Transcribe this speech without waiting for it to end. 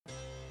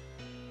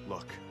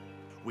Look,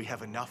 we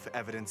have enough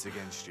evidence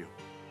against you.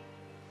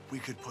 We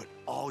could put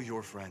all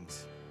your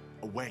friends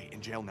away in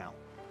jail now.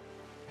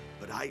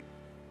 But I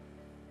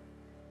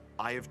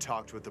have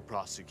talked with the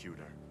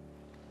prosecutor.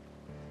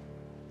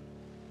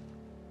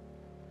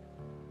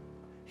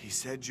 He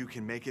said you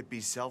can make it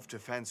be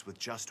self-defense with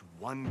just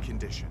one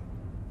condition.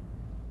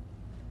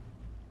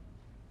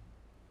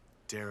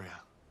 Derya,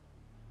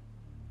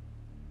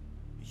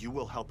 you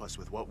will help us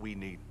with what we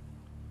need.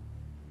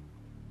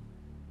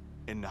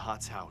 In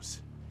Nihat's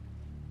house,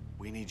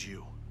 we need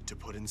you to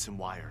put in some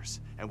wires,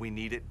 and we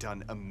need it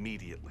done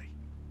immediately.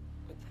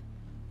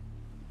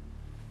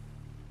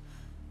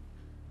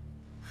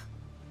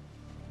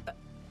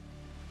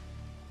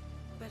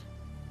 But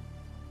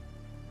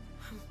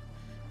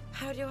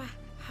how do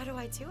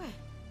I do it?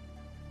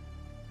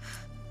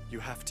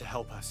 You have to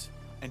help us,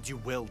 and you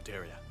will,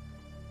 Derya.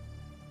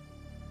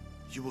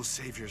 You will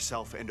save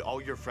yourself and all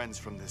your friends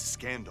from this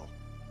scandal.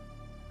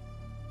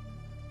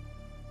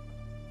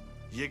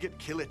 Yigit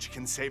Kilic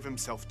can save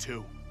himself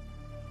too,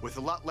 with a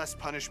lot less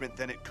punishment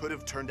than it could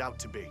have turned out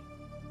to be.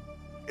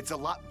 It's a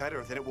lot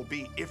better than it will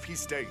be if he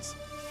stays.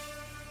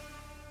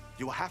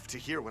 You will have to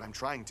hear what I'm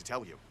trying to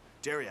tell you.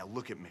 Derya,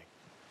 look at me.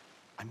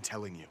 I'm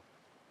telling you.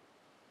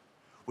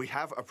 We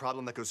have a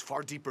problem that goes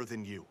far deeper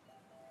than you.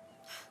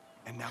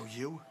 And now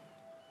you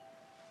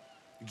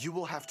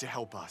will have to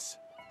help us.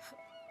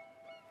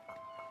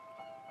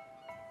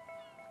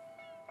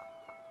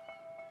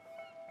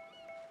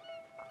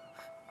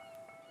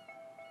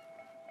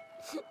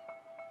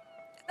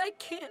 I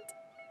can't.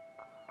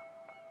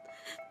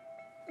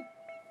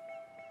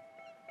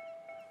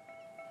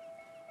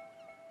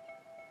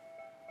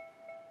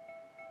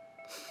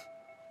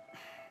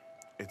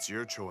 It's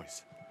your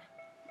choice.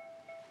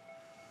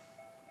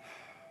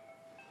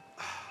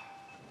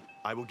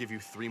 I will give you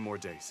 3 more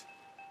days.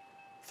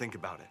 Think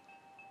about it.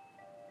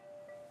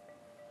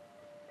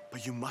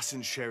 But you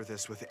mustn't share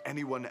this with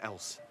anyone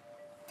else.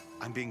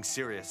 I'm being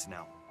serious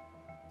now.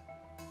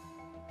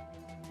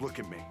 Look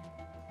at me.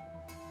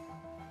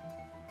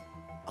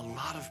 A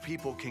lot of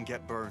people can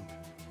get burned.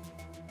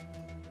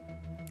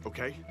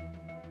 Okay?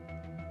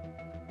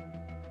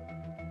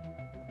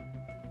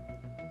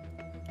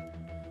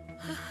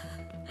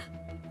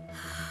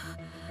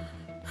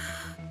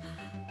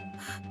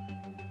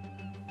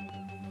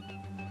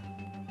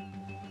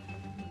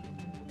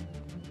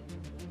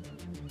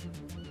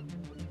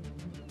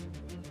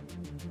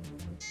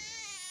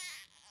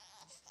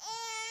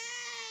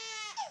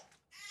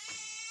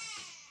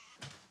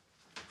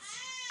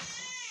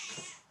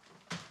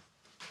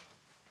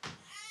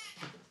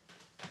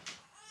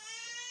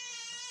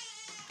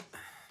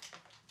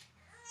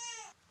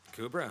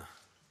 Kubra?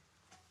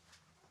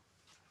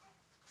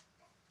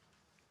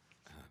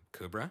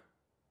 Kubra?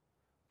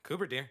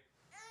 Kubra, dear.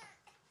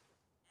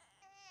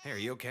 Hey, are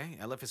you okay?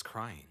 Elif is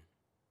crying.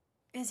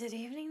 Is it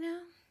evening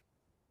now?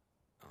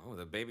 Oh,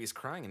 the baby's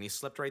crying and he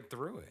slept right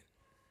through it.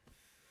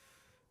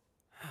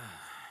 Hi,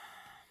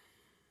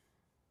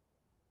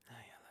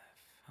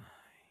 Elif.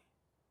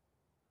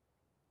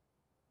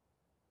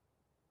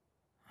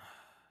 Hi.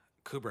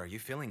 Kubra, are you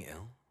feeling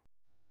ill?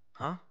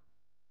 Huh?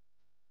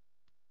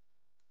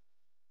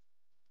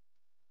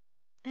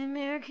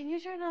 Emir, can you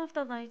turn off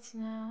the lights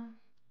now?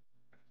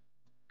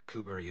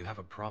 Kubra, you have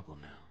a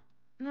problem now.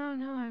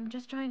 No, I'm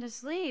just trying to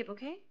sleep,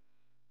 okay?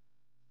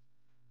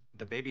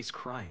 The baby's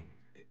crying.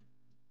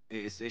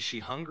 Is she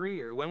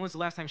hungry, or when was the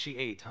last time she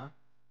ate, huh?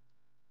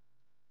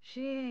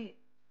 She ate.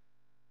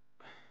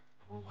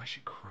 Well, why is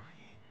she crying?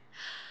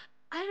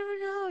 I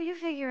don't know. You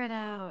figure it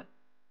out.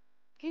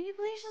 Can you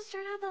please just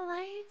turn out the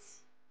lights?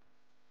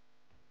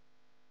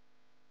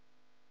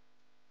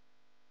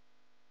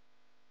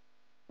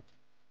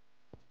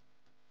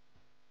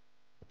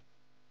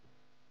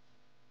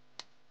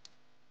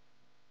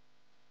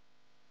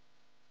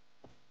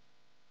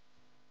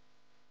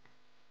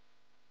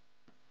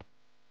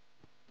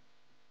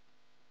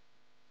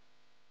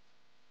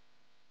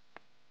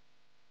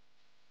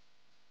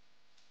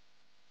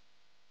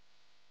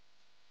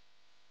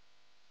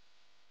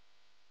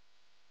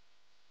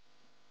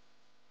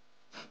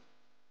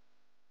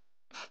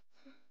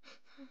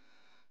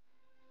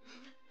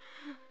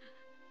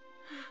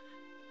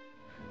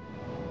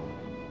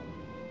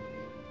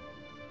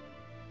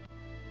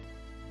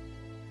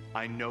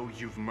 I know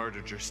you've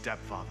murdered your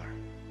stepfather.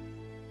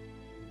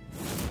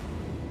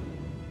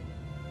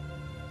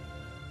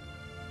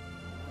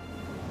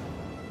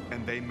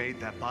 And they made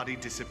that body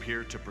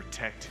disappear to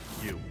protect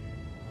you.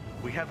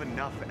 We have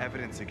enough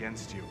evidence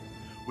against you.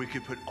 We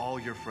could put all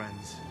your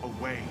friends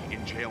away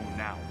in jail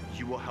now.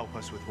 You will help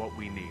us with what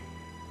we need.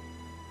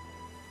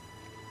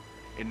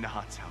 In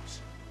Nihat's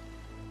house,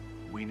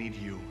 we need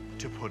you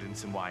to put in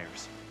some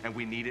wires, and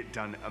we need it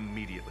done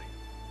immediately.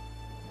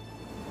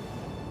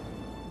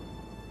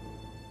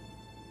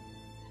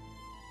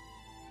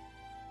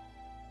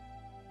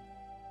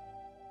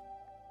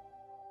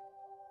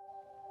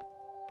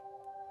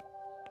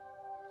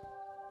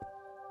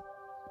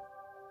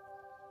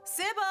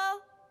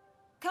 Sibel!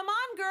 Come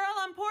on, girl,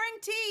 I'm pouring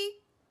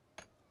tea.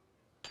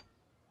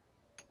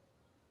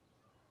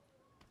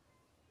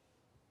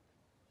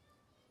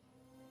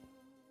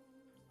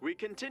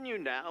 continue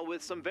now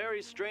with some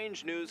very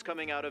strange news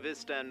coming out of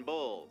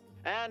Istanbul.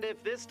 And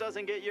if this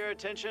doesn't get your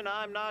attention,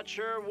 I'm not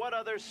sure what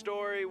other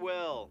story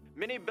will.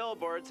 Many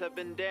billboards have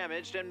been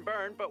damaged and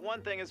burned, but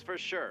one thing is for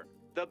sure.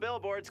 The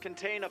billboards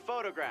contain a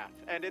photograph,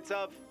 and it's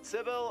of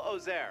Sibel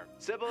Ozer.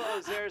 Sibel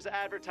Ozer's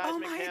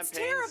advertisement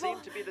campaign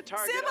seemed to be the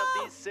target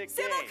of these sick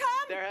days.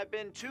 There have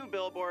been 2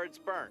 billboards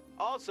burnt.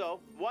 Also,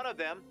 one of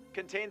them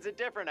contains a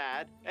different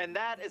ad, and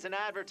that is an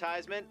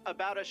advertisement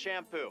about a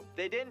shampoo.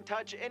 They didn't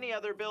touch any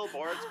other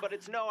billboards, but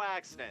it's no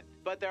accident.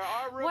 But there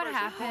are rumors,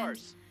 of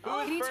course. Who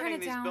is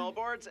burning these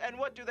billboards, and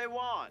what do they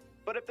want?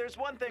 But if there's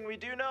one thing we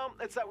do know,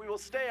 it's that we will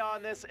stay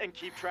on this and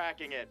keep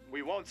tracking it.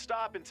 We won't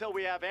stop until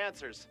we have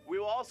answers. We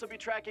will also be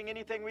tracking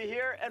anything we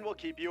hear, and we'll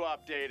keep you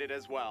updated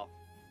as well.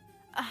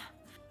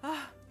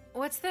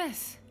 What's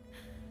this?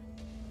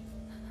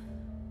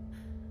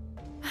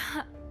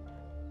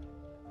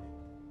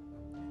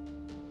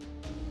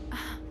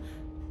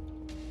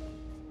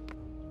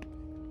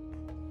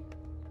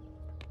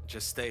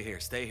 Just stay here,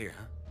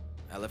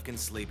 huh? Aleph can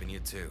sleep and you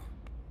too.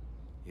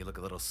 You look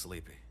a little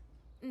sleepy.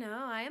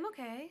 No, I am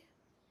okay.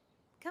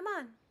 Come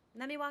on,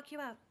 let me walk you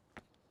out.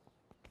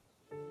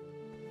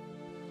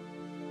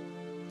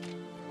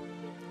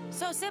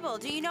 So, Sibel,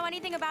 do you know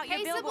anything about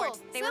your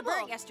billboards? They were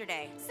burnt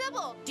yesterday.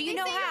 Sibel! Do you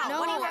know how? No.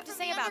 What do you have to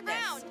say about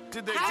this?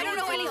 Did they I don't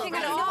know anything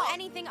at all. Know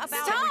anything about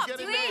Stop, it.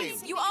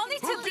 please! You all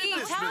need to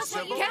leave. Tell us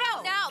what you Get know.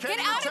 out now! Get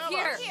out of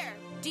here!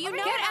 Do you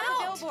know Get about out.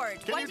 the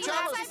billboard? Can What you do you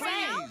tell have us, to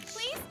say?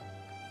 please?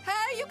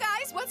 Hey, you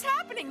guys, what's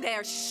happening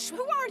there? Shh,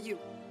 who are you?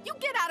 You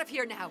get out of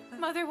here now.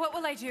 Mother, what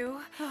will I do?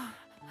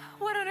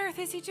 What on earth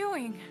is he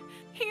doing?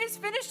 He has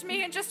finished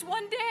me in just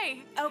one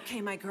day.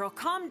 Okay, my girl,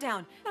 calm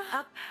down.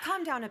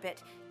 Calm down a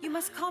bit. You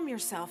must calm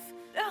yourself.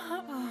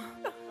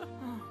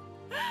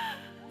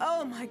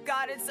 Oh my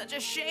God, it's such a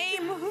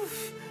shame.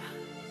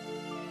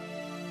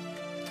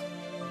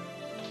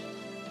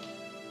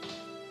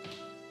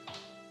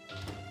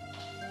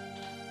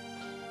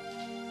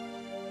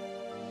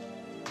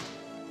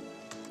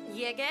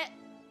 Yigit,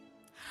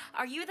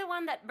 are you the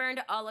one that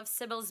burned all of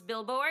Sibel's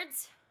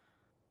billboards?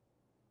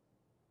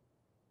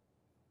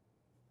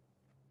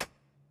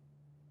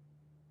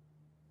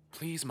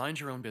 Please mind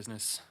your own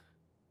business.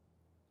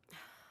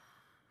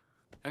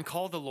 And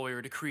call the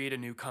lawyer to create a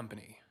new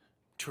company.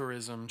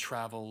 Tourism,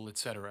 travel,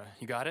 etc.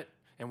 You got it?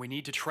 And we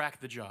need to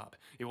track the job.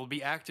 It will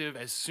be active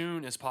as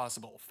soon as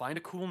possible. Find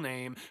a cool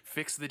name,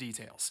 fix the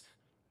details.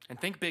 And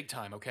think big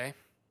time, okay?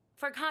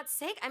 For God's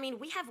sake, I mean,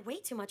 we have way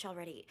too much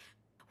already.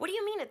 What do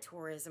you mean a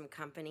tourism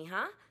company,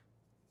 huh?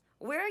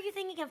 Where are you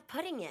thinking of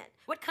putting it?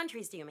 What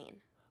countries do you mean?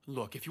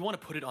 Look, if you want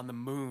to put it on the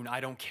moon, I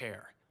don't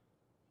care.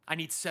 I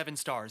need 7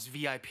 stars,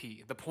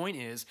 VIP. The point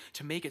is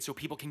to make it so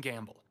people can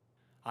gamble.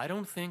 I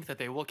don't think that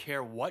they will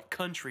care what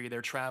country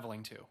they're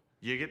traveling to.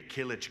 Yigit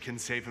Kilic can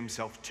save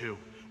himself too,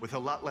 with a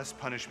lot less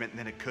punishment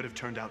than it could have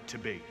turned out to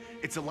be.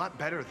 It's a lot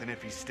better than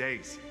if he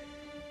stays.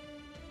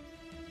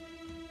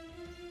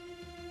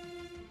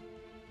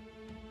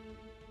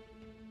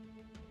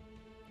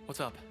 What's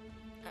up?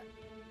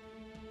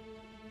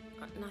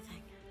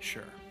 Nothing.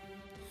 Sure.